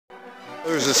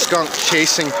There's a skunk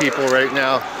chasing people right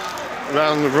now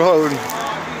around the road.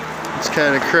 It's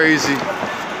kind of crazy.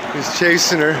 He's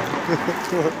chasing her.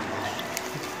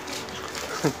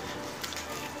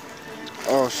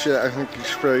 Oh shit, I think he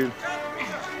sprayed.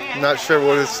 I'm not sure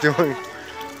what it's doing.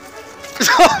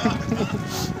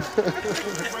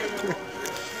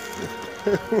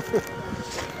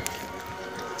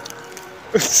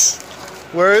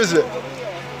 Where is it?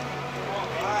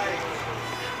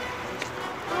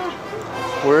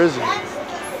 Where is it?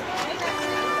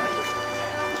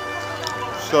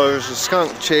 So there's a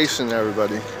skunk chasing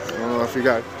everybody. I don't know if you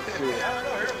got.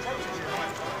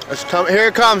 It's coming. Here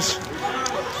it comes.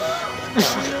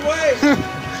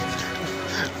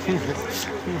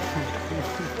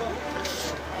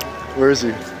 Where is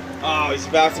he? Oh, he's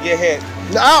about to get hit.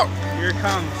 No! Here it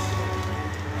comes.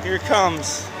 Here it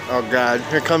comes. Oh God!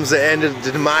 Here comes the end of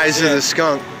the demise of the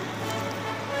skunk.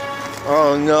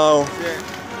 Oh no!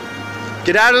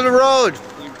 Get out of the road!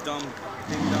 You dumb.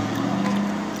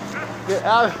 Get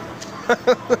out!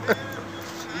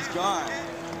 He's gone.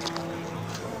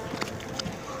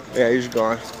 Yeah, he's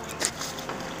gone.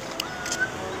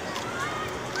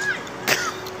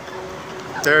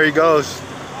 There he goes.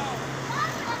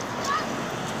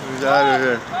 He's out of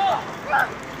here.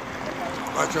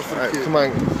 Watch out for the All right, kid. come on,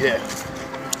 yeah.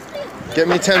 Get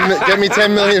me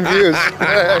 10 million views.